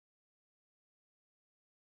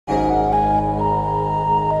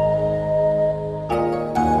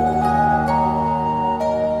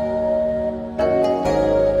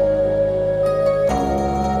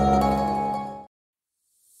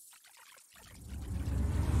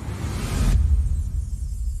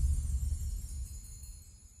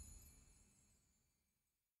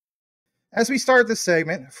As we start this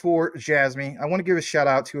segment for Jasmy, I want to give a shout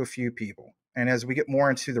out to a few people. And as we get more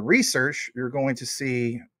into the research, you're going to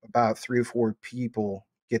see about 3 or 4 people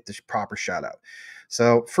get this proper shout out.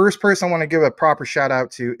 So, first person I want to give a proper shout out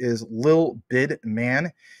to is Lil Bid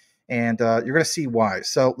Man, and you're going to see why.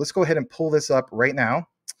 So, let's go ahead and pull this up right now.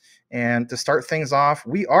 And to start things off,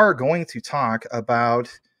 we are going to talk about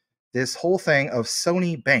this whole thing of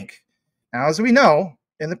Sony Bank. Now, as we know,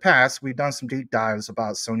 in the past, we've done some deep dives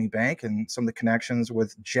about Sony Bank and some of the connections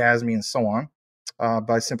with Jasmy and so on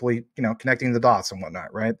by simply, connecting the dots and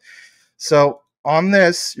whatnot, right? So on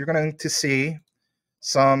this, you're going to see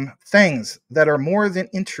some things that are more than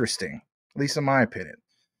interesting, at least in my opinion.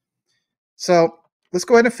 So let's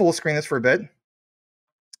go ahead and full screen this for a bit.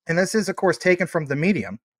 And this is, of course, taken from the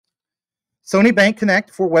Medium. Sony Bank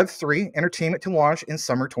Connect for Web3 Entertainment to launch in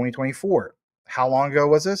summer 2024. How long ago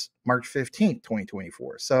was this? March 15th,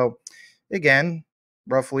 2024. So, again,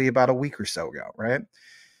 roughly about a week or so ago, right?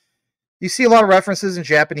 You see a lot of references in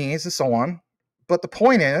Japanese and so on. But the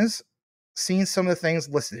point is, seeing some of the things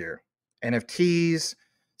listed here NFTs,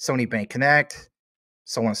 Sony Bank Connect,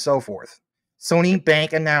 so on and so forth. Sony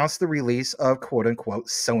Bank announced the release of quote unquote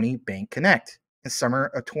Sony Bank Connect in summer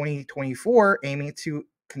of 2024, aiming to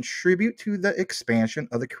contribute to the expansion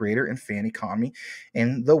of the creator and fan economy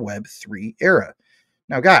in the Web3 era.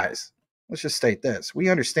 Now, guys, let's just state this. We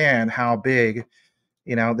understand how big,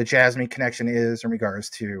 the Jasmy connection is in regards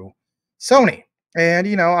to Sony. And,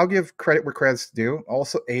 I'll give credit where credit's due.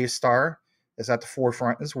 Also, A-Star is at the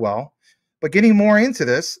forefront as well. But getting more into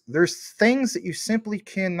this, there's things that you simply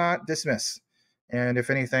cannot dismiss. And if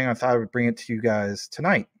anything, I thought I would bring it to you guys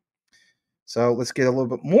tonight. So let's get a little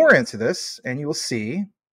bit more into this, and you will see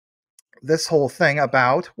this whole thing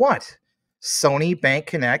about what? Sony Bank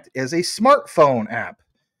Connect is a smartphone app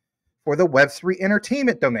for the Web3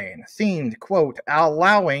 entertainment domain, themed, quote,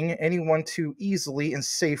 allowing anyone to easily and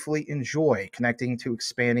safely enjoy connecting to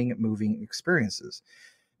expanding moving experiences.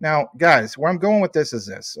 Now, guys, where I'm going with this is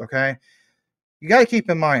this, okay? You got to keep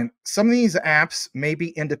in mind, some of these apps may be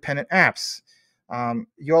independent apps.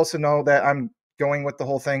 You also know that I'm going with the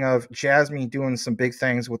whole thing of Jasmy doing some big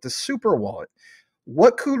things with the Super Wallet.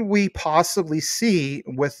 What could we possibly see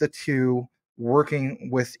with the two working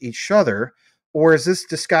with each other? Or is this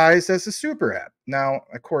disguised as a super app? Now,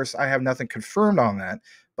 of course, I have nothing confirmed on that.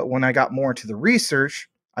 But when I got more into the research,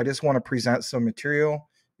 I just want to present some material.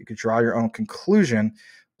 You could draw your own conclusion,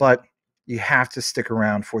 but you have to stick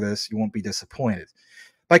around for this. You won't be disappointed.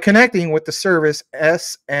 By connecting with the service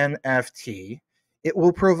SNFT, it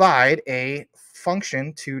will provide a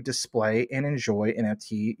function to display and enjoy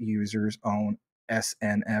NFT users' own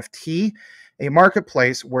SNFT, a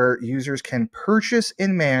marketplace where users can purchase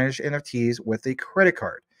and manage NFTs with a credit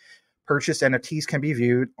card. Purchased NFTs can be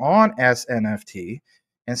viewed on SNFT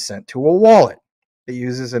and sent to a wallet. It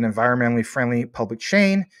uses an environmentally friendly public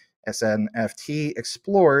chain. SNFT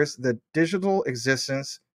explores the digital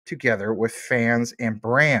existence together with fans and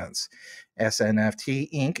brands.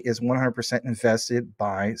 SNFT Inc. is 100% invested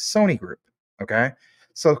by Sony Group. Okay.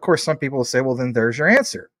 So, of course, some people will say, well, then there's your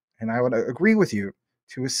answer. And I would agree with you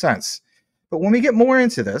to a sense. But when we get more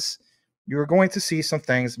into this, you're going to see some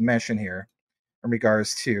things mentioned here in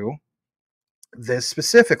regards to this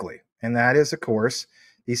specifically. And that is, of course,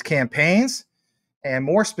 these campaigns and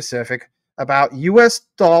more specific about US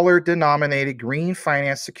dollar denominated green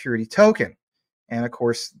finance security token. And, of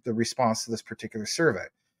course, the response to this particular survey.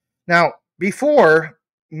 Now, before,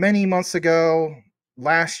 many months ago,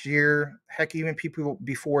 last year, heck, even people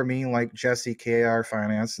before me like Jesse KR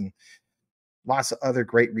Finance and lots of other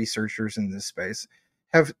great researchers in this space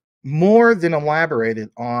have more than elaborated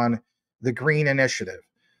on the green initiative.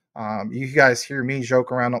 You guys hear me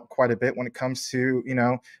joke around quite a bit when it comes to,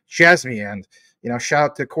 Jasmy and,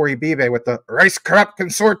 shout out to Corey Bibe with the Rice Corrupt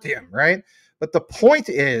Consortium, right? But the point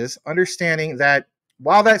is understanding that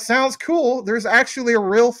while that sounds cool, there's actually a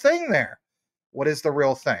real thing there. What is the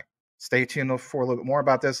real thing? Stay tuned for a little bit more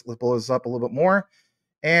about this. Let's blow this up a little bit more.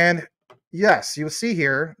 And yes, you'll see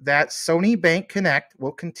here that Sony Bank Connect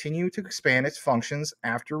will continue to expand its functions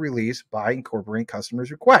after release by incorporating customers'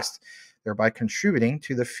 requests, thereby contributing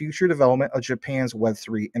to the future development of Japan's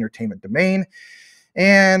Web3 entertainment domain.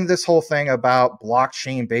 And this whole thing about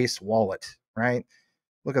blockchain-based wallet, right?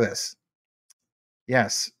 Look at this.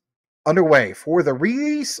 Yes, underway for the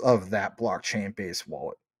release of that blockchain-based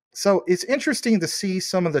wallet. So it's interesting to see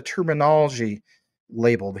some of the terminology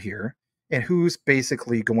labeled here and who's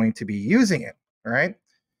basically going to be using it, all right?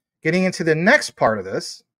 Getting into the next part of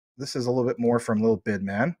this, this is a little bit more from Lil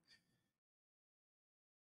Bidman.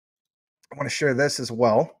 I want to share this as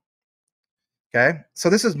well. Okay, so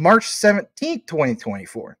this is March 17th,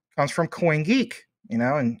 2024. comes from CoinGeek,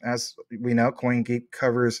 and as we know, CoinGeek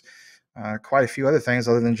covers quite a few other things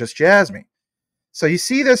other than just Jasmy. So you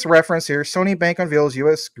see this reference here. Sony Bank unveils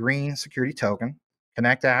U.S. green security token,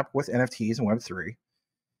 connect app with NFTs and Web3.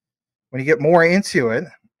 When you get more into it,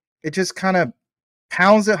 it just kind of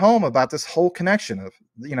pounds it home about this whole connection of,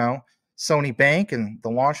 Sony Bank and the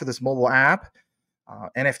launch of this mobile app,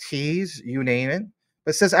 NFTs, you name it.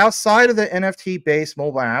 But it says outside of the NFT-based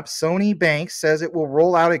mobile app, Sony Bank says it will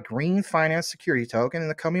roll out a green finance security token in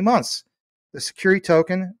the coming months. The security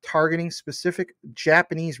token targeting specific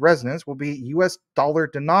Japanese residents will be US dollar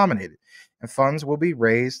denominated, and funds will be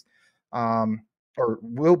raised or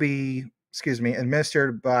will be,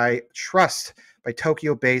 administered by trust by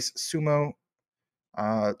Tokyo-based Tomo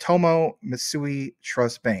Mitsui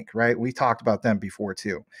Trust Bank, right? We talked about them before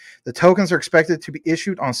too. The tokens are expected to be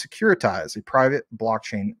issued on Securitize, a private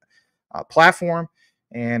blockchain platform,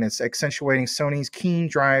 and it's accentuating Sony's keen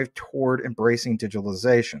drive toward embracing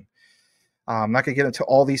digitalization. I'm not going to get into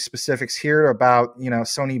all these specifics here about,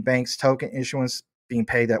 Sony Bank's token issuance being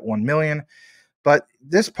paid at $1 million, but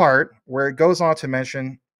this part where it goes on to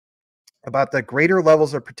mention about the greater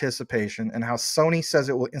levels of participation and how Sony says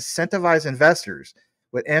it will incentivize investors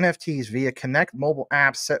with NFTs via Connect mobile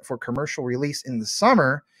apps set for commercial release in the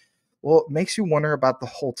summer. Well, it makes you wonder about the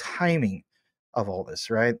whole timing of all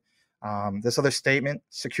this, right? This other statement,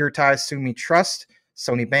 Securitize, Sumi Trust,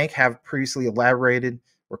 Sony Bank have previously collaborated,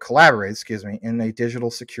 in a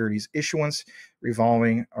digital securities issuance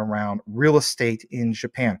revolving around real estate in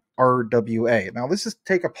Japan, RWA. Now, let's just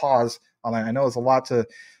take a pause on that. I know it's a lot to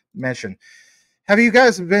mention. Have you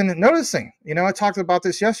guys been noticing? I talked about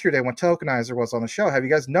this yesterday when Tokenizer was on the show. Have you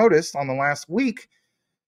guys noticed on the last week,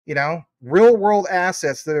 real world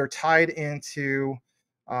assets that are tied into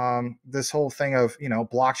this whole thing of,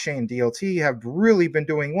 blockchain DLT have really been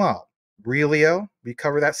doing well. Relio, we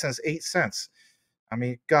cover that since 8 cents. I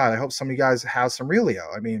mean, God, I hope some of you guys have some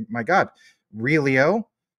Relio. I mean, my God, Relio,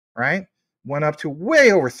 right, went up to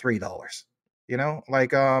way over $3. I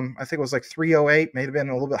think it was like 308, may have been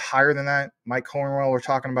a little bit higher than that. Mike Cornwell, we're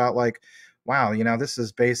talking about wow, this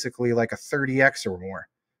is basically like a 30x or more.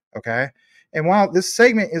 Okay. And while this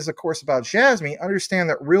segment is, of course, about Jasmy, understand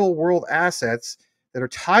that real world assets that are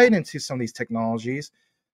tied into some of these technologies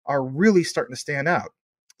are really starting to stand out.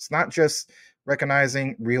 It's not just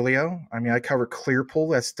recognizing Relio. I mean, I cover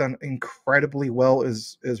Clearpool. That's done incredibly well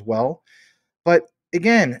as well. But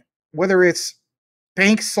again, whether it's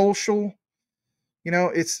Bank Social,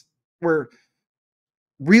 it's where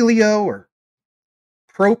Relio or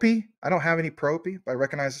Propy. I don't have any Propy, but I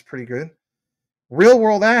recognize it's pretty good. Real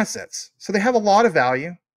world assets. So they have a lot of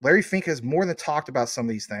value. Larry Fink has more than talked about some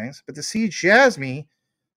of these things, but to see Jasmy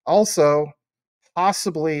also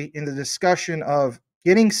possibly in the discussion of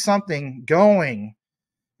getting something going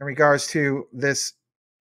in regards to this,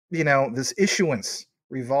 this issuance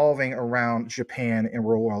revolving around Japan and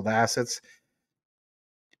real world assets.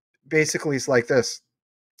 Basically, it's like this.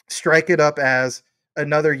 Strike it up as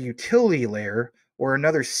another utility layer or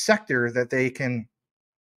another sector that they can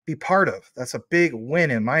be part of. That's a big win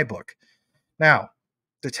in my book. Now,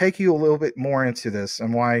 to take you a little bit more into this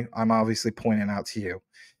and why I'm obviously pointing out to you,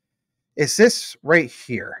 is this right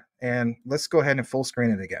here. And let's go ahead and full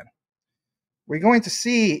screen it again. What you're going to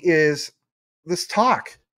see is this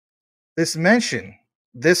talk, this mention,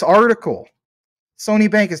 this article. Sony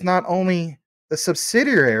Bank is not only the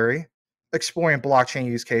subsidiary exploring blockchain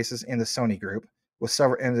use cases in the Sony group, with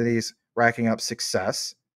several entities racking up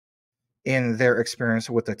success in their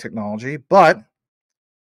experience with the technology, but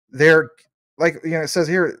they're it says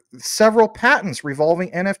here, several patents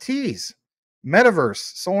revolving NFTs, metaverse,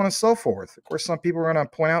 so on and so forth. Of course, some people are going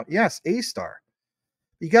to point out, yes, A-Star.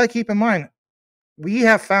 You got to keep in mind, we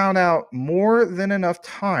have found out more than enough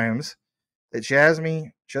times that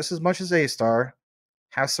Jasmy, just as much as A-Star,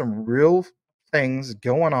 has some real things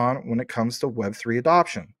going on when it comes to Web3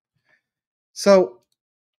 adoption. So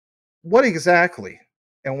what exactly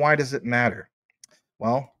and why does it matter?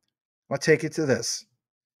 Well, I'll take you to this.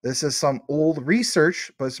 This is some old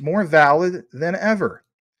research, but it's more valid than ever.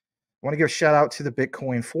 I want to give a shout out to the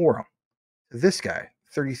Bitcoin forum. This guy,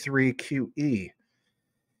 33QE.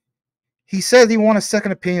 He said he wanted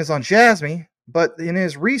second opinions on Jasmy, but in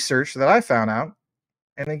his research that I found out,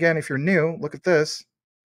 and again, if you're new, look at this.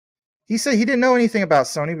 He said he didn't know anything about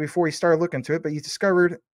Sony before he started looking into it, but he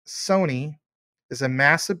discovered Sony is a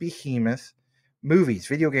massive behemoth, movies,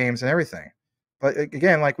 video games, and everything. But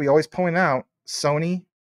again, like we always point out, Sony,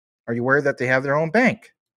 are you aware that they have their own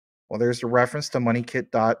bank? Well, there's a reference to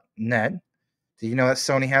moneykit.net. Do you know that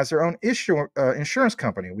Sony has their own insurance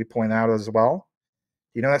company? We point out as well.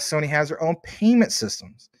 Do you know that Sony has their own payment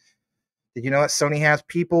systems? Did you know that Sony has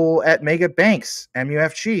people at mega banks,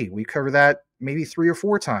 MUFG? We cover that maybe 3 or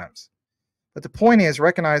 4 times. But the point is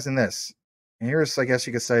recognizing this. And here's, I guess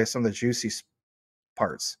you could say, some of the juicy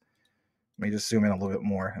parts. Let me just zoom in a little bit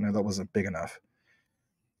more. I know that wasn't big enough.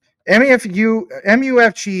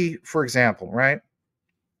 MUFG, for example, right?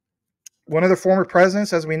 One of the former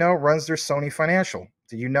presidents, as we know, runs their Sony Financial.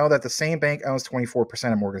 Do you know that the same bank owns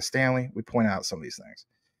 24% of Morgan Stanley? We point out some of these things.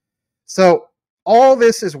 So all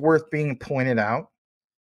this is worth being pointed out.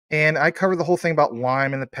 And I covered the whole thing about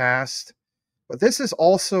Lime in the past. But this is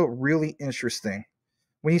also really interesting.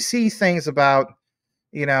 When you see things about,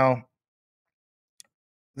 you know,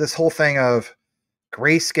 this whole thing of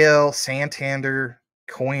Grayscale, Santander,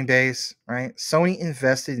 Coinbase, right? Sony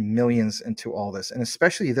invested millions into all this, and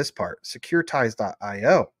especially this part,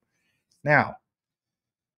 securitize.io. Now,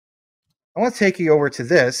 I want to take you over to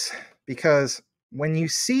this because when you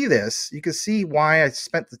see this, you can see why I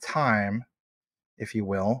spent the time, if you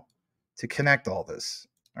will, to connect all this.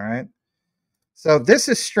 All right. So this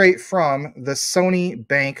is straight from the Sony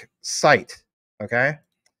Bank site. Okay.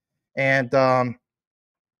 And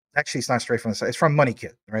actually, it's not straight from the site. It's from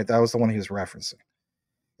MoneyKit, right? That was the one he was referencing.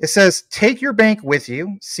 It says, take your bank with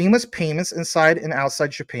you, seamless payments inside and outside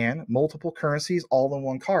Japan, multiple currencies, all in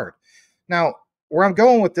one card. Now, where I'm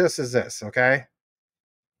going with this is this, okay?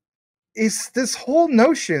 It's this whole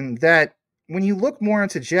notion that when you look more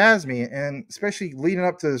into Jasmy, and especially leading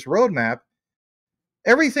up to this roadmap,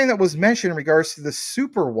 everything that was mentioned in regards to the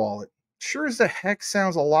super wallet sure as the heck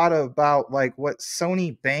sounds a lot about like what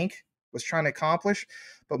Sony Bank was trying to accomplish,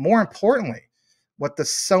 but more importantly, what the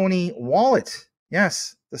Sony wallet,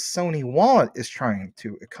 yes, the Sony wallet is trying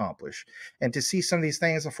to accomplish. And to see some of these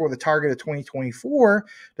things before the target of 2024,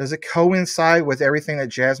 does it coincide with everything that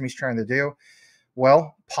Jasmy's trying to do?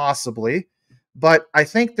 Well, possibly, but I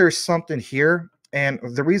think there's something here. And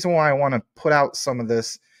the reason why I want to put out some of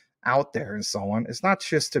this out there and so on is not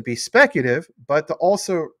just to be speculative, but to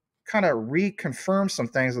also kind of reconfirm some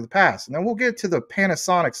things of the past. And then we'll get to the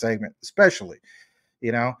Panasonic segment, especially,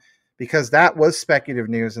 you know, because that was speculative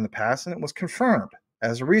news in the past and it was confirmed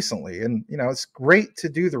as recently. And, you know, it's great to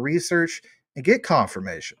do the research and get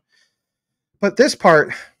confirmation. But this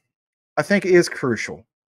part, I think, is crucial.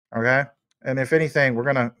 Okay. And if anything, we're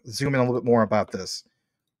going to zoom in a little bit more about this.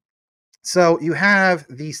 So you have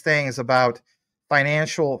these things about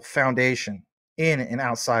financial foundation in and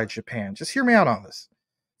outside Japan. Just hear me out on this.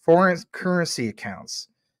 Foreign currency accounts,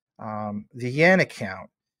 the yen account,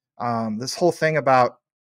 this whole thing about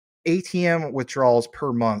ATM withdrawals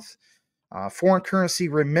per month, foreign currency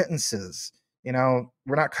remittances. You know,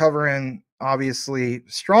 we're not covering, obviously,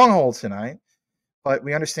 Stronghold tonight, but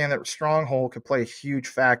we understand that Stronghold could play a huge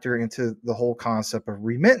factor into the whole concept of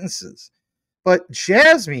remittances. But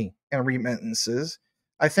Jasmy and remittances,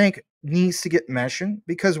 I think, needs to get mentioned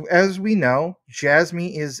because, as we know,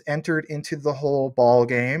 Jasmy is entered into the whole ball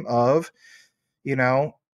game of, you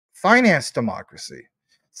know, finance democracy.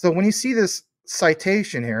 So when you see this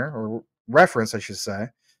citation here, or reference, I should say,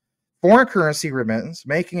 foreign currency remittance,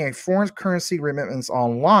 making a foreign currency remittance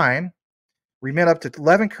online, remit up to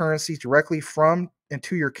 11 currencies directly from and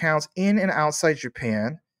to your accounts in and outside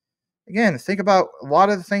Japan. Again, think about a lot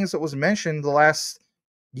of the things that was mentioned the last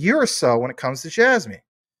year or so when it comes to Jasmy.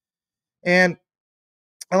 And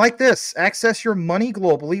I like this. Access your money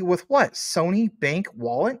globally with what? Sony Bank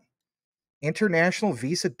Wallet, International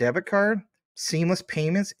Visa debit card, seamless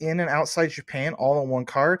payments in and outside Japan, all on one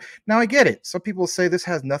card. Now, I get it. Some people say this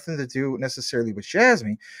has nothing to do necessarily with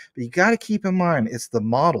Jasmy, but you got to keep in mind it's the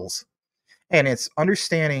models. And it's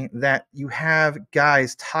understanding that you have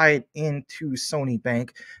guys tied into Sony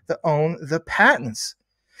Bank that own the patents.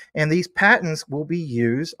 And these patents will be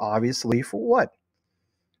used, obviously, for what?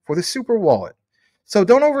 For the super wallet. So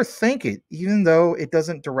don't overthink it, even though it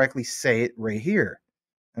doesn't directly say it right here.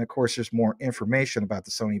 And of course, there's more information about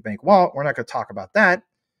the Sony Bank wallet. We're not going to talk about that.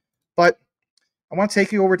 But I want to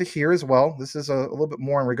take you over to here as well. This is a little bit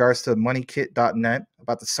more in regards to moneykit.net,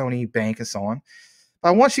 about the Sony Bank and so on. But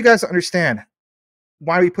I want you guys to understand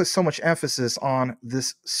why we put so much emphasis on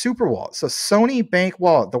this super wallet. So Sony Bank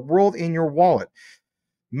Wallet, the world in your wallet.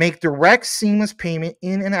 Make direct seamless payment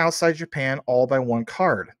in and outside Japan all by one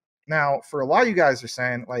card. Now, for a lot of you guys are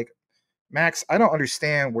saying, like, Max, I don't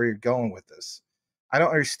understand where you're going with this. I don't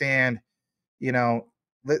understand, you know,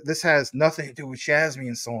 this has nothing to do with Jasmy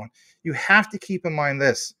and so on. You have to keep in mind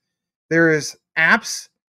this. There is apps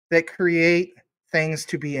that create things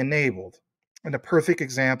to be enabled. And a perfect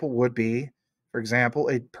example would be, for example,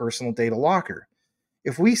 a personal data locker.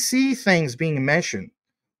 If we see things being mentioned,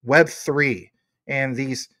 Web3 and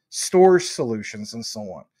these storage solutions and so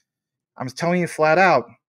on, I'm telling you flat out,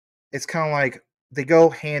 it's kind of like they go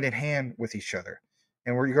hand in hand with each other.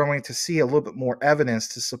 And we're going to see a little bit more evidence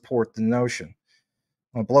to support the notion.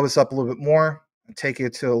 I'll blow this up a little bit more and take you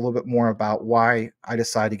to a little bit more about why I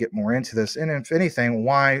decided to get more into this. And if anything,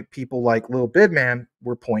 why people like Lil Bidman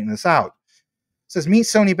were pointing this out. It says, meet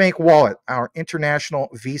Sony Bank Wallet, our international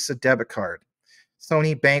Visa debit card.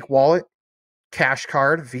 Sony Bank Wallet, cash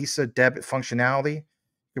card, Visa debit functionality.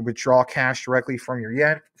 You can withdraw cash directly from your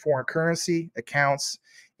yen foreign currency accounts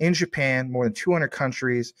in Japan, more than 200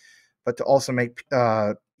 countries, but to also make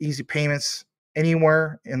easy payments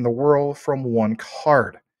anywhere in the world from one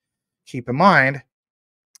card. Keep in mind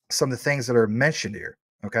some of the things that are mentioned here,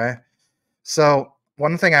 okay? So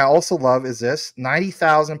one thing I also love is this: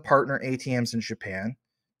 90,000 partner ATMs in Japan.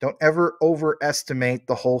 Don't ever overestimate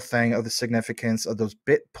the whole thing of the significance of those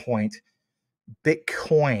Bitcoin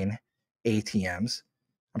ATMs.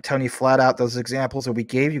 I'm telling you flat out, those examples that we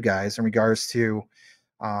gave you guys in regards to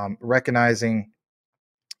recognizing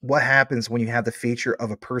what happens when you have the feature of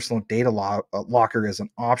a personal data locker as an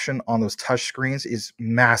option on those touch screens is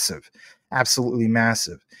massive, absolutely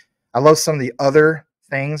massive. I love some of the other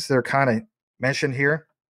things that are kind of mentioned here.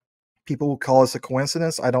 People will call this a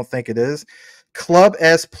coincidence. I don't think it is. Club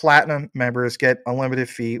S Platinum members get unlimited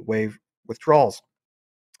fee waive withdrawals.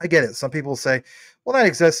 I get it. Some people say, well, that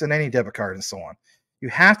exists in any debit card and so on. You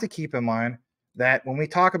have to keep in mind that when we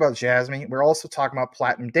talk about Jasmy, we're also talking about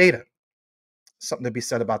platinum data. Something to be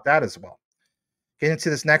said about that as well. Get into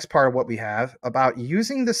this next part of what we have about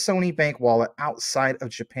using the Sony Bank wallet outside of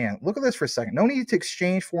Japan. Look at this for a second. No need to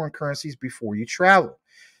exchange foreign currencies before you travel.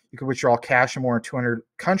 You can withdraw cash in more than 200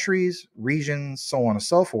 countries, regions, so on and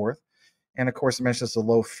so forth. And of course, it mentions the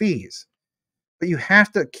low fees. But you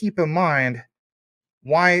have to keep in mind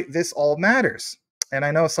why this all matters. And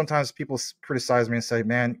I know sometimes people criticize me and say,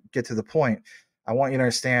 man, get to the point. I want you to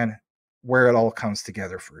understand where it all comes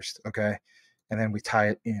together first, okay? And then we tie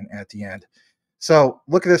it in at the end. So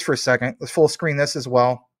look at this for a second. Let's full screen this as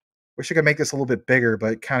well. Wish I could make this a little bit bigger,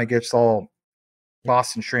 but it kind of gets all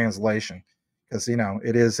lost in translation because, you know,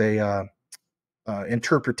 it is a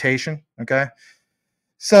interpretation, okay?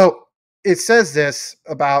 So it says this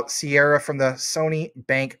about Sierra from the Sony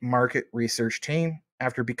Bank Market Research Team.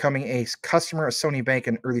 After becoming a customer of Sony Bank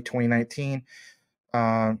in early 2019,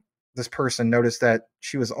 this person noticed that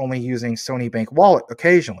she was only using Sony Bank Wallet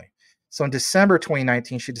occasionally. So in December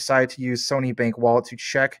 2019, she decided to use Sony Bank Wallet to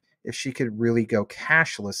check if she could really go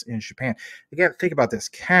cashless in Japan. Again, think about this: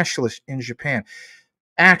 cashless in Japan.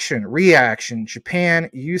 Action, reaction. Japan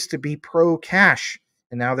used to be pro-cash,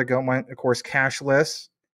 and now they're going, of course, cashless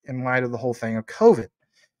in light of the whole thing of COVID.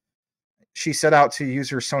 She set out to use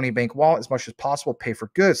her Sony Bank Wallet as much as possible, pay for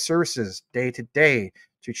goods, services, day to day,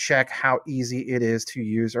 to check how easy it is to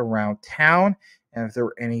use around town and if there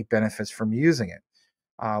were any benefits from using it.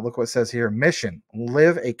 Look what it says here. Mission: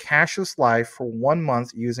 live a cashless life for 1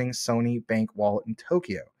 month using Sony Bank Wallet in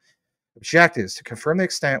Tokyo. Objectives: to confirm the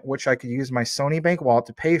extent which I could use my Sony Bank Wallet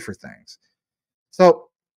to pay for things. So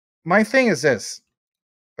my thing is this,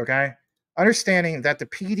 okay? Understanding that the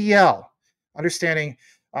PDL, understanding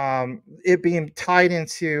it being tied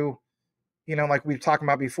into, you know, like we've talked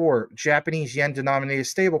about before, Japanese yen denominated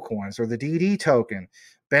stable coins or the DD token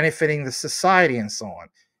benefiting the society and so on.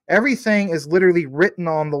 Everything is literally written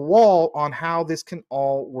on the wall on how this can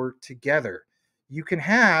all work together. You can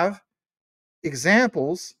have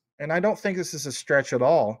examples, and I don't think this is a stretch at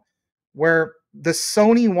all, where the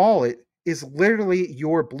Sony wallet is literally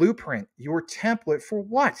your blueprint, your template for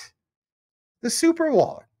what? The super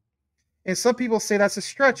wallet. And some people say that's a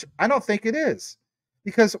stretch. I don't think it is.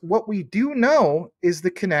 Because what we do know is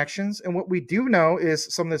the connections, and what we do know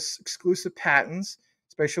is some of the exclusive patents,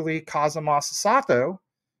 especially Kazuma Sato,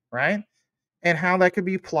 right? And how that could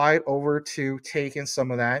be applied over to taking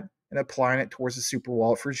some of that and applying it towards the super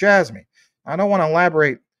wallet for Jasmy. I don't want to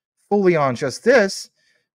elaborate fully on just this,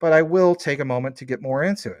 but I will take a moment to get more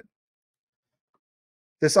into it.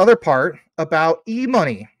 This other part about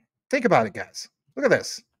e-money. Think about it, guys. Look at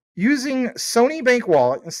this. Using Sony Bank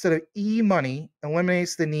Wallet instead of e-money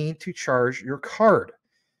eliminates the need to charge your card.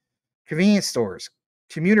 Convenience stores,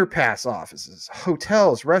 commuter pass offices,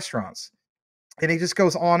 hotels, restaurants. And it just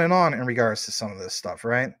goes on and on in regards to some of this stuff,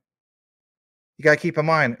 right? You got to keep in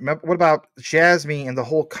mind, what about Jasmy and the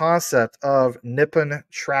whole concept of Nippon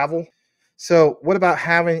travel? So what about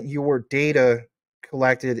having your data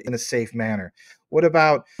collected in a safe manner? What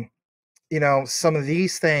about, you know, some of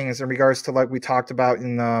these things in regards to, like we talked about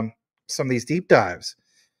in some of these deep dives,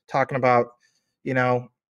 talking about, you know,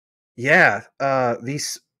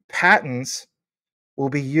 these patents will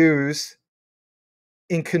be used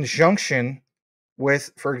in conjunction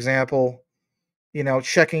with, for example,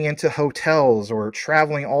 checking into hotels or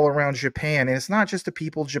traveling all around Japan. And it's not just the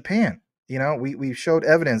people of Japan. We showed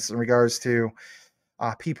evidence in regards to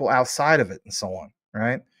people outside of it and so on,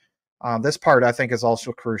 right? This part I think is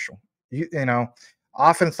also crucial. You know,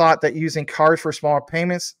 often thought that using cards for smaller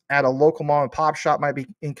payments at a local mom and pop shop might be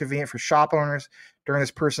inconvenient for shop owners. During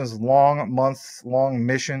this person's month-long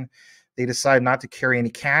mission, they decided not to carry any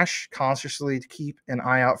cash, consciously to keep an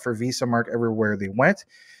eye out for Visa mark everywhere they went,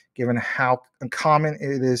 given how uncommon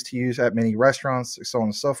it is to use at many restaurants, so on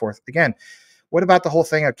and so forth. Again, what about the whole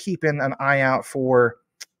thing of keeping an eye out for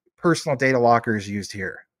personal data lockers used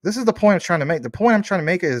here? This is the point I'm trying to make. The point I'm trying to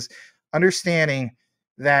make is understanding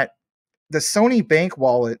that the Sony bank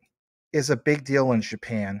wallet is a big deal in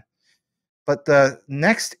Japan, but the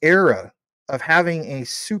next era of having a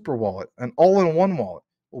super wallet, an all-in-one wallet,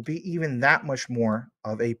 will be even that much more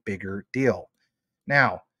of a bigger deal.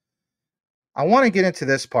 Now, I want to get into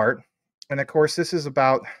this part, and of course, this is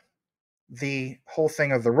about the whole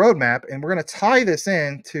thing of the roadmap, and we're going to tie this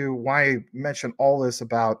in to why I mentioned all this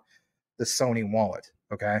about the Sony wallet.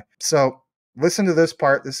 Okay, so listen to this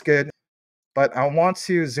part. This is good, but I want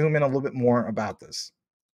to zoom in a little bit more about this.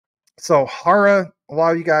 So Hara, a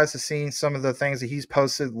lot of you guys have seen some of the things that he's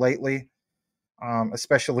posted lately,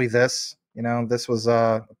 especially this. This was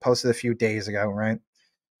posted a few days ago, right?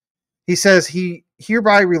 He says he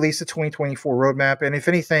hereby released a 2024 roadmap, and if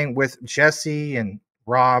anything, with Jesse and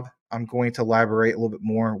Rob, I'm going to elaborate a little bit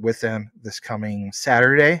more with them this coming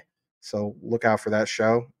Saturday. So look out for that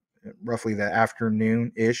show, roughly the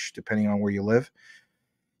afternoon-ish, depending on where you live.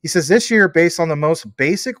 He says this year, based on the most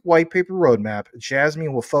basic white paper roadmap, Jasmy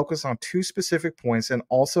will focus on 2 specific points and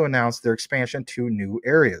also announce their expansion to new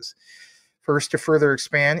areas. First, to further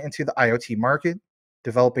expand into the IoT market,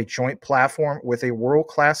 develop a joint platform with a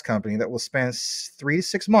world-class company that will spend 3 to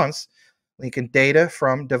 6 months linking data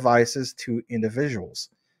from devices to individuals.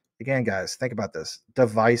 Again, guys, think about this.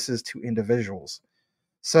 Devices to individuals.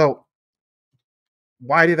 So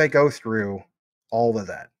why did I go through all of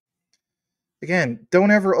that? Again,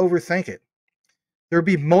 don't ever overthink it. There'll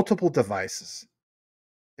be multiple devices.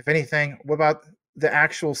 If anything, what about the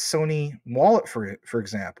actual Sony wallet, for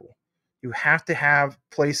example? You have to have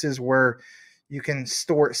places where you can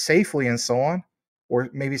store it safely and so on, or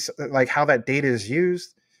maybe like how that data is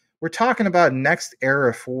used. We're talking about next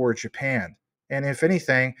era for Japan, and if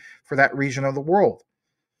anything, for that region of the world.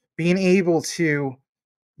 Being able to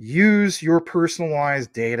use your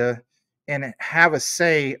personalized data and have a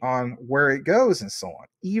say on where it goes and so on,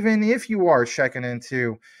 even if you are checking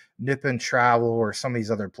into Nippon Travel or some of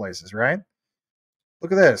these other places, right?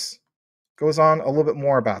 Look at this. Goes on a little bit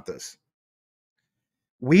more about this.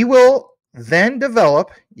 We will then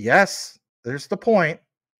develop, yes, there's the point,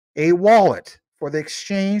 a wallet for the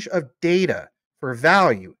exchange of data for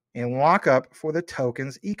value and lockup for the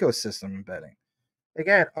tokens ecosystem embedding.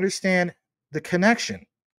 Again, understand the connection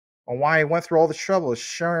on why I went through all the trouble of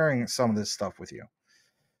sharing some of this stuff with you.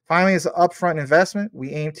 Finally, as an upfront investment,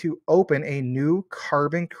 we aim to open a new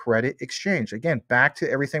carbon credit exchange. Again, back to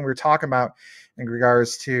everything we were talking about in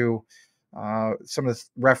regards to some of the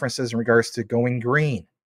references in regards to going green,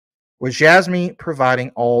 with Jasmy providing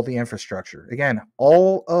all the infrastructure. Again,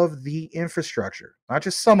 all of the infrastructure, not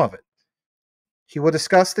just some of it. He will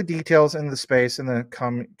discuss the details in the space in the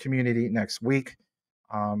community next week.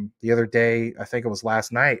 The other day, I think it was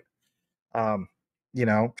last night, shout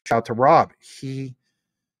out to Rob. He,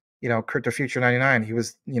 Crypto Future 99, he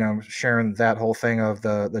was, sharing that whole thing of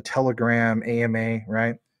the Telegram AMA,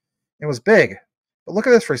 right? It was big. But look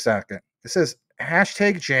at this for a second. It says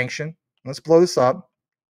hashtag Junction. Let's blow this up.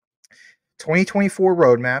 2024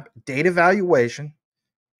 roadmap, data valuation,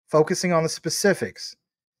 focusing on the specifics,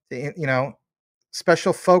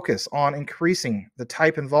 special focus on increasing the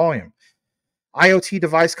type and volume. IoT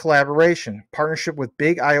device collaboration, partnership with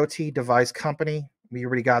big IoT device company. We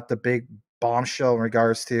already got the big bombshell in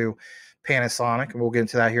regards to Panasonic, and we'll get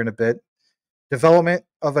into that here in a bit. Development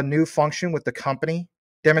of a new function with the company.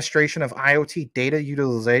 Demonstration of IoT data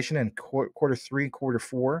utilization in quarter 3, quarter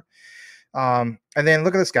 4. And then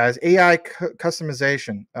look at this, guys. AI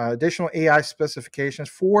customization, additional AI specifications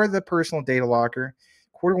for the personal data locker,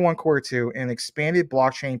 quarter 1, quarter 2, and expanded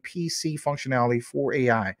blockchain PC functionality for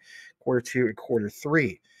AI, quarter 2 and quarter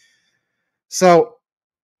 3. So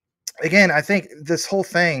again, I think this whole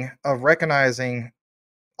thing of recognizing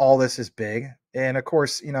all this is big. And of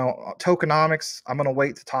course, tokenomics, I'm going to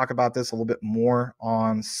wait to talk about this a little bit more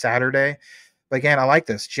on Saturday. But again, I like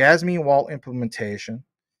this. Jasmy wallet implementation,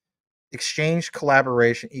 exchange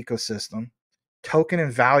collaboration ecosystem, token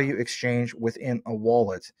and value exchange within a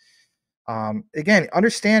wallet. Again,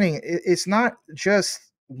 understanding it's not just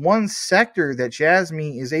one sector that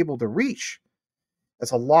Jasmy is able to reach.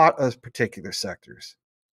 That's a lot of particular sectors.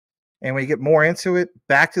 And when you get more into it,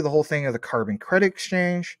 back to the whole thing of the carbon credit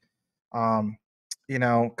exchange, um,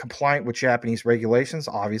 compliant with Japanese regulations,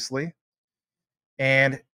 obviously.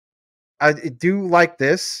 And I do like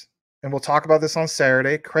this, and we'll talk about this on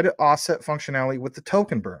Saturday, credit offset functionality with the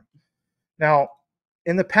token burn. Now,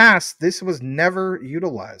 in the past, this was never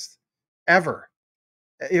utilized, ever.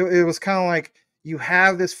 It was kind of like you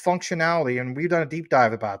have this functionality, and we've done a deep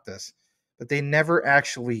dive about this, but they never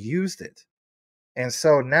actually used it. And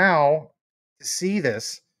so now to see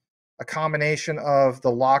this, a combination of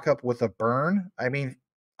the lockup with a burn, I mean,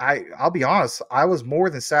 I'll be honest, I was more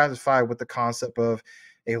than satisfied with the concept of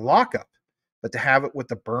a lockup, but to have it with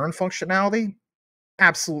the burn functionality,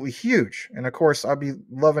 absolutely huge. And of course, I'll be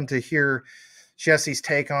loving to hear Jesse's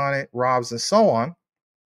take on it, Rob's, and so on.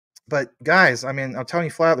 But guys, I mean, I'm telling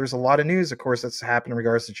you flat out, there's a lot of news, of course, that's happened in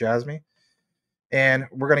regards to Jasmy, and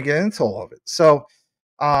we're going to get into all of it. So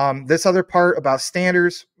this other part about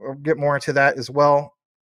standards, we'll get more into that as well.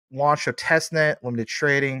 Launch of testnet, limited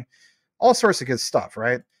trading, all sorts of good stuff,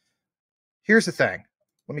 right? Here's the thing.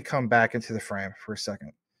 Let me come back into the frame for a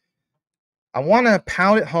second. I want to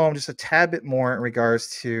pound it home just a tad bit more in regards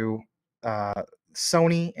to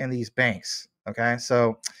Sony and these banks. Okay,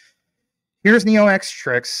 so here's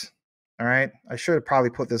NeoXtrix. All right, I should have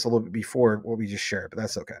probably put this a little bit before what we just shared, but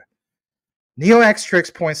that's okay.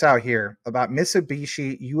 NeoXtrix points out here about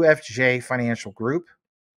Mitsubishi UFJ Financial Group,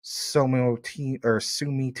 Sumitomo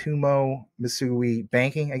Mitsui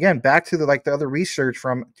Banking. Again, back to the other research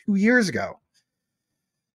from 2 years ago.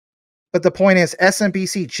 But the point is,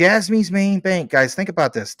 SMBC, Jasmy's main bank, guys, think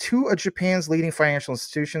about this. 2 of Japan's leading financial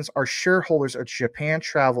institutions are shareholders of Japan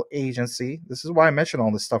Travel Agency. This is why I mentioned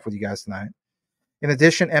all this stuff with you guys tonight. In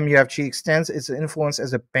addition, MUFG extends its influence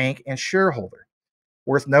as a bank and shareholder.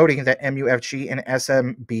 Worth noting that MUFG and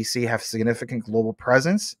SMBC have significant global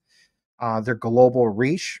presence. Their global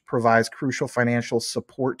reach provides crucial financial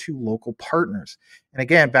support to local partners. And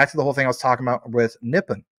again, back to the whole thing I was talking about with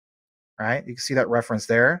Nippon, right? You can see that reference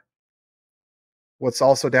there. What's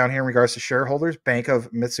also down here in regards to shareholders, Bank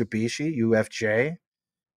of Mitsubishi, UFJ.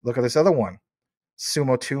 Look at this other one,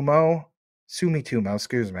 Sumitomo,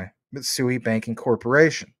 Mitsui Banking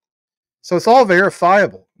Corporation. So it's all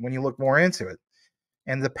verifiable when you look more into it.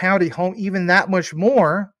 And the pounding home even that much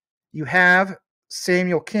more, you have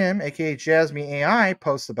Samuel Kim, aka Jasmy AI,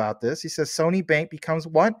 posts about this. He says Sony Bank becomes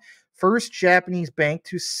what? First Japanese bank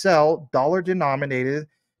to sell dollar-denominated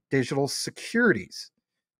digital securities.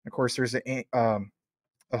 Of course, there's a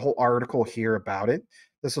whole article here about it.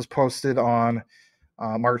 This was posted on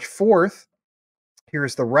March 4th.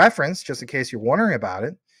 Here's the reference, just in case you're wondering about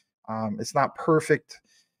it. It's not perfect,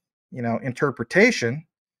 interpretation.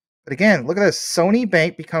 But again, look at this. Sony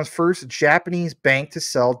Bank becomes first Japanese bank to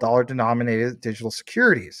sell dollar-denominated digital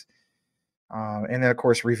securities. And then, of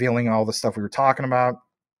course, revealing all the stuff we were talking about,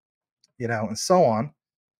 and so on.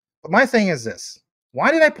 But my thing is this.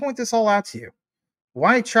 Why did I point this all out to you?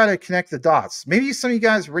 Why try to connect the dots? Maybe some of you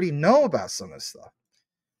guys already know about some of this stuff.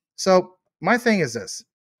 So my thing is this.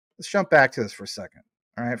 Let's jump back to this for a second,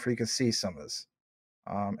 all right, for you can see some of this.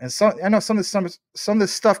 And so I know some of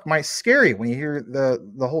this stuff might scare you when you hear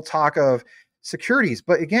the whole talk of securities.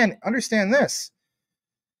 But again, understand this: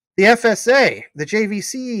 the FSA, the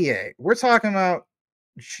JVCEA. We're talking about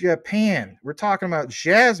Japan. We're talking about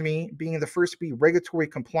Jasmy being the first to be regulatory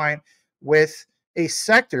compliant with a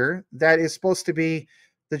sector that is supposed to be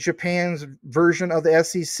the Japan's version of the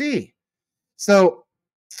SEC. So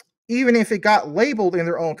even if it got labeled in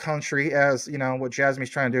their own country as, what Jasmy's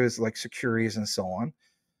trying to do is like securities and so on,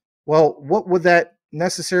 well, what would that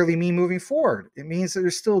necessarily mean moving forward? It means that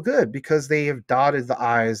they're still good because they have dotted the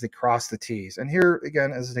I's, they crossed the T's. And here,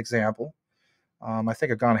 again, as an example, I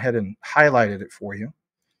think I've gone ahead and highlighted it for you.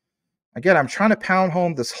 Again, I'm trying to pound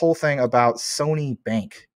home this whole thing about Sony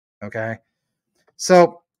Bank, okay?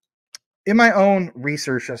 So in my own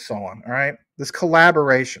research and so on, all right, this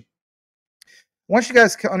collaboration, I want you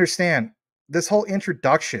guys to understand this whole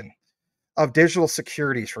introduction of digital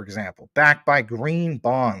securities, for example, backed by green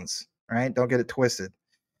bonds, right? Don't get it twisted.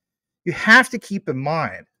 You have to keep in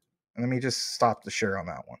mind, and let me just stop the share on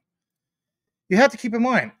that one. You have to keep in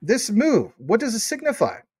mind this move. What does it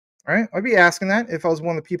signify? All right, I'd be asking that if I was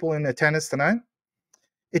one of the people in attendance tonight.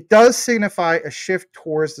 It does signify a shift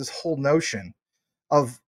towards this whole notion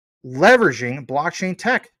of leveraging blockchain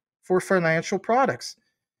tech for financial products.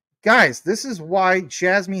 Guys, this is why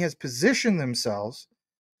Jasmy has positioned themselves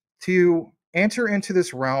to enter into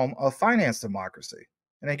this realm of finance democracy.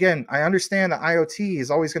 And again, I understand that IoT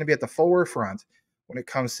is always going to be at the forefront when it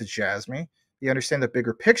comes to Jasmy, you understand the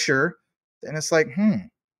bigger picture, then it's like,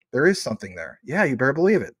 there is something there. Yeah, you better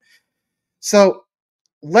believe it. So,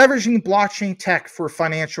 leveraging blockchain tech for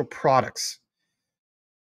financial products.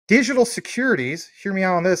 Digital securities, hear me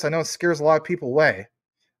out on this. I know it scares a lot of people away.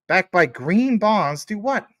 Backed by green bonds, do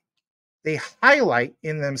what? They highlight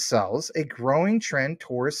in themselves a growing trend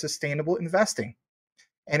towards sustainable investing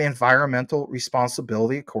and environmental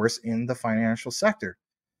responsibility, of course, in the financial sector.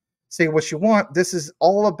 Say what you want. This is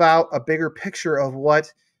all about a bigger picture of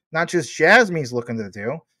what not just Jasmy's looking to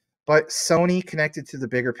do, but Sony connected to the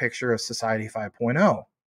bigger picture of Society 5.0,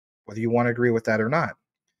 whether you want to agree with that or not.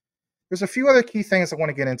 There's a few other key things I want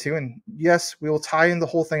to get into, and yes, we will tie in the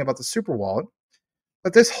whole thing about the super wallet,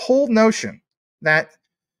 but this whole notion that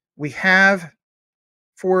we have,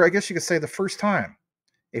 for I guess you could say the first time,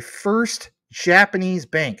 a first Japanese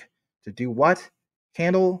bank to do what?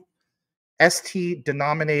 Handle ST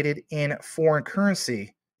denominated in foreign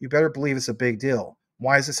currency. You better believe it's a big deal.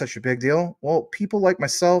 Why is it such a big deal? Well, people like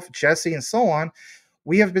myself, Jesse, and so on,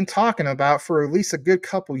 we have been talking about for at least a good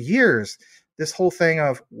couple years this whole thing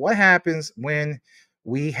of what happens when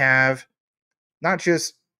we have not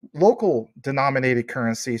just local denominated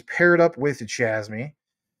currencies paired up with Jasmy,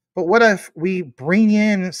 but what if we bring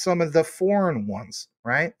in some of the foreign ones,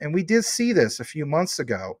 right? And we did see this a few months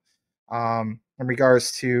ago in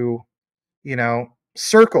regards to,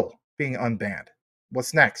 Circle being unbanned.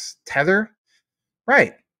 What's next? Tether?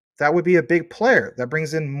 Right. That would be a big player. That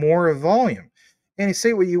brings in more volume. And you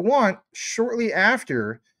say what you want, shortly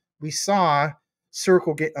after we saw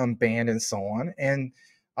Circle get unbanned and so on. And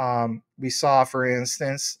we saw, for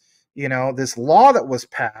instance, this law that was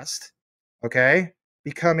passed, okay,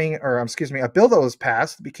 a bill that was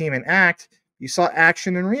passed became an act. You saw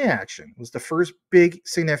action and reaction. It was the first big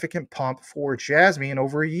significant pump for Jasmy in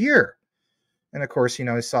over a year. And of course,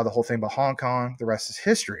 you saw the whole thing about Hong Kong. The rest is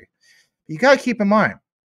history. You got to keep in mind,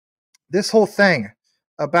 this whole thing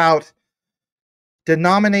about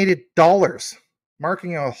denominated dollars,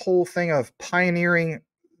 marking a whole thing of pioneering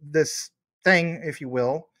this thing, if you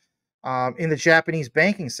will, in the Japanese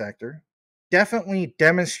banking sector, definitely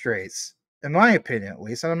demonstrates, in my opinion at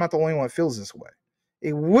least, and I'm not the only one that feels this way,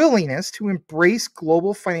 a willingness to embrace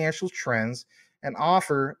global financial trends and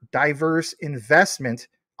offer diverse investment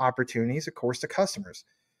opportunities, of course, to customers.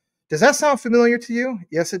 Does that sound familiar to you?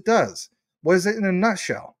 Yes, it does. What is it in a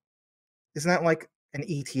nutshell? Isn't that like an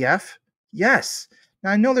ETF? Yes.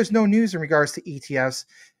 Now, I know there's no news in regards to ETFs,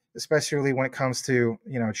 especially when it comes to,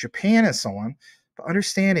 Japan and so on, but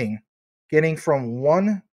understanding getting from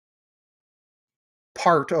one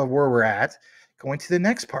part of where we're at, going to the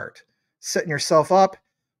next part, setting yourself up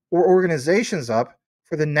or organizations up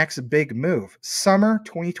for the next big move. Summer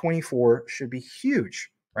 2024 should be huge,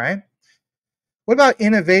 right? What about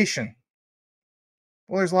innovation?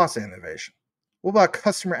 Well, there's lots of innovation. What about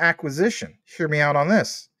customer acquisition? Hear me out on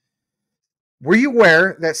this. Were you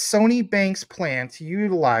aware that Sony Bank's plan to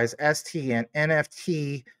utilize ST and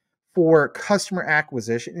NFT for customer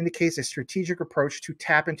acquisition indicates a strategic approach to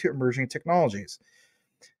tap into emerging technologies?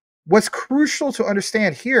 What's crucial to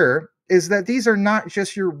understand here is that these are not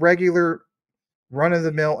just your regular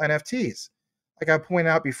run-of-the-mill NFTs. Like I pointed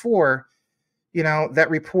out before, that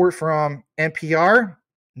report from NPR,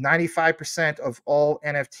 95% of all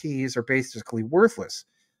NFTs are basically worthless.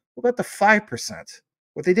 What about the 5%?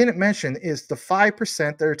 What they didn't mention is the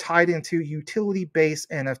 5% that are tied into utility-based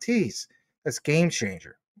NFTs. That's game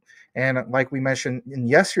changer. And like we mentioned in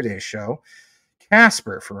yesterday's show,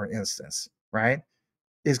 Casper, for instance, right,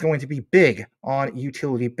 is going to be big on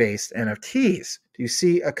utility-based NFTs. Do you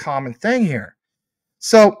see a common thing here?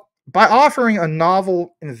 So by offering a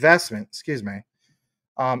novel investment,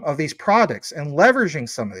 of these products and leveraging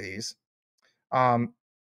some of these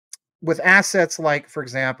with assets like, for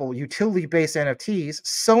example, utility-based NFTs,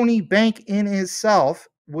 Sony Bank in itself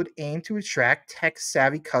would aim to attract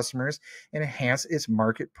tech-savvy customers and enhance its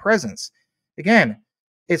market presence. Again,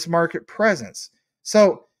 its market presence.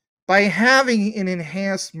 So by having an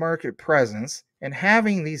enhanced market presence and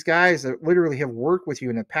having these guys that literally have worked with you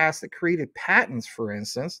in the past that created patents, for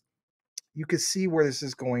instance, you can see where this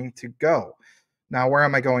is going to go. Now, where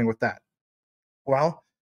am I going with that? Well,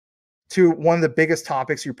 to one of the biggest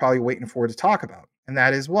topics you're probably waiting for to talk about, and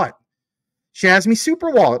that is what? Jasmy Super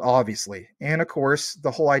Wallet, obviously. And of course,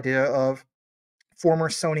 the whole idea of former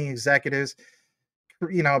Sony executives,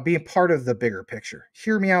 being part of the bigger picture.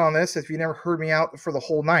 Hear me out on this if you never heard me out for the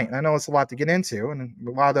whole night. And I know it's a lot to get into and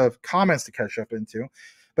a lot of comments to catch up into.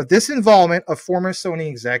 But this involvement of former Sony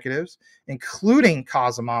executives, including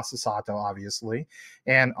Kazumasa Sato, obviously,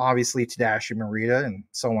 and obviously Tadashi Morita and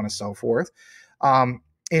so on and so forth,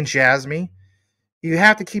 in Jasmy, you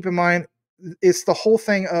have to keep in mind it's the whole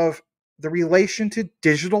thing of the relation to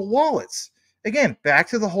digital wallets. Again, back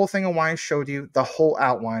to the whole thing of why I showed you the whole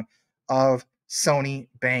outline of Sony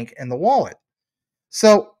Bank and the wallet.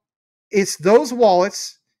 So it's those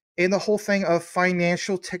wallets and the whole thing of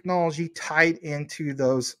financial technology tied into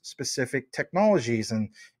those specific technologies and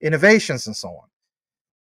innovations and so on.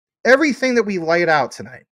 Everything that we laid out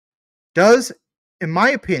tonight does, in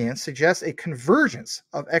my opinion, suggest a convergence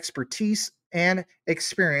of expertise and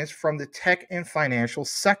experience from the tech and financial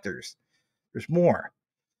sectors. There's more.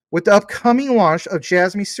 With the upcoming launch of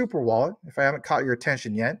Jasmy Super Wallet, if I haven't caught your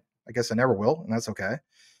attention yet, I guess I never will, and that's okay.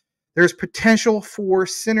 There's potential for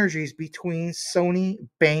synergies between Sony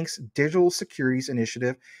Bank's digital securities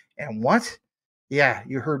initiative and what? Yeah,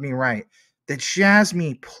 you heard me right. The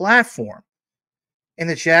Jasmy platform. And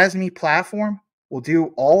the Jasmy platform will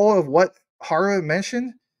do all of what Hara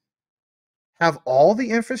mentioned, have all the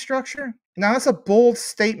infrastructure. Now, that's a bold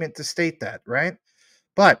statement to state that, right?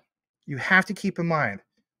 But you have to keep in mind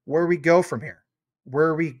where we go from here,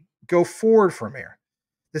 where we go forward from here.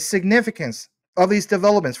 The significance of these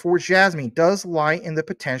developments for Jasmy does lie in the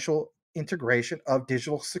potential integration of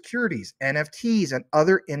digital securities, NFTs, and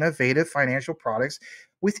other innovative financial products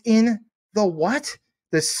within the what?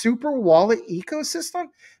 The super wallet ecosystem?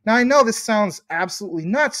 Now, I know this sounds absolutely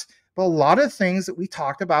nuts, but a lot of things that we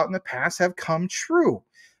talked about in the past have come true.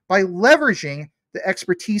 By leveraging the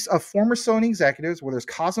expertise of former Sony executives, whether it's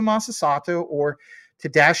Kazumasa Sato or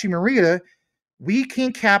Tadashi Morita, we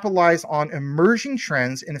can capitalize on emerging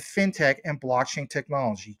trends in fintech and blockchain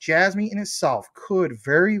technology. Jasmy in itself could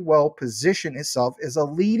very well position itself as a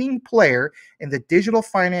leading player in the digital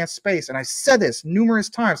finance space. And I said this numerous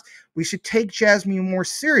times. We should take Jasmy more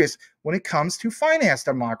serious when it comes to finance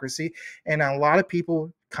democracy. And a lot of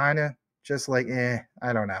people kind of just like,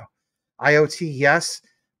 I don't know. IoT, yes,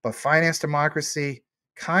 but finance democracy,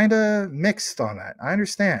 kind of mixed on that. I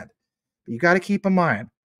understand. But you got to keep in mind,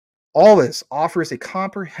 all this offers a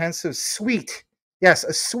comprehensive suite, yes,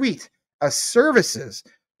 a suite of services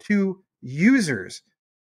to users,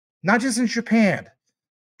 not just in Japan,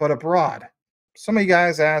 but abroad. Some of you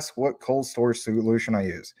guys ask what cold storage solution I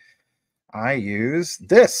use. I use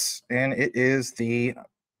this, and it is the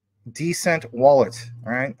Decent Wallet.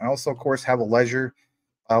 All right. I also, of course, have a ledger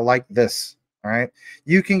like this. All right.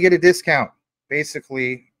 You can get a discount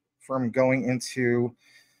basically from going into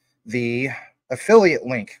the affiliate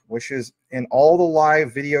link, which is in all the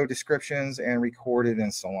live video descriptions and recorded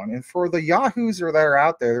and so on. And for the yahoos that are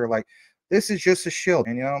out there, they're like, this is just a shield.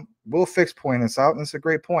 And, Will Fix point this out, and it's a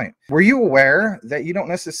great point. Were you aware that you don't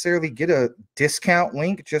necessarily get a discount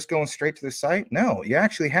link just going straight to the site? No, you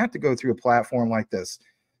actually have to go through a platform like this.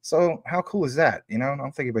 So how cool is that? I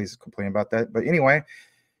don't think anybody's complaining about that. But anyway,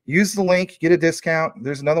 use the link, get a discount.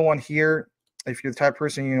 There's another one here. If you're the type of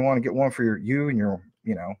person you want to get one for you and your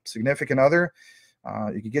significant other,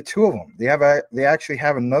 you could get two of them. They actually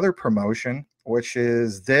have another promotion, which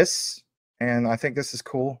is this, and I think this is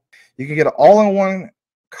cool. You can get an all-in-one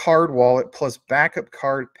card wallet plus backup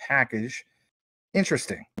card package.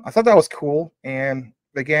 Interesting. I thought that was cool. And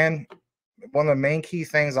again, one of the main key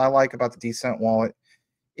things I like about the Decent Wallet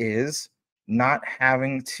is not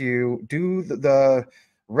having to do the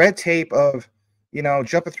red tape of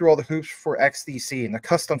jumping through all the hoops for XDC and the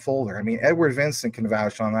custom folder. I mean, Edward Vincent can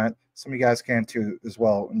vouch on that. Some of you guys can too as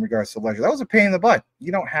well in regards to Ledger. That was a pain in the butt.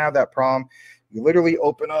 You don't have that problem. You literally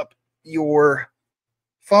open up your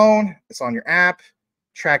phone. It's on your app.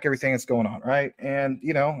 Track everything that's going on, right? And,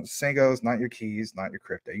 saying goes, not your keys, not your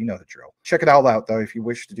crypto. You know the drill. Check it all out, though, if you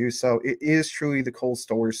wish to do so. It is truly the cold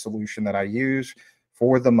storage solution that I use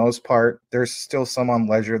for the most part. There's still some on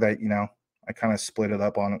Ledger that, I kind of split it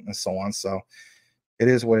up on it and so on. So it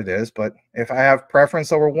is what it is. But if I have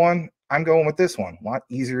preference over one, I'm going with this one. A lot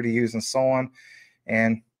easier to use and so on.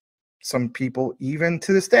 And some people, even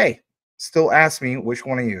to this day, still ask me which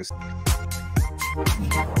one to use.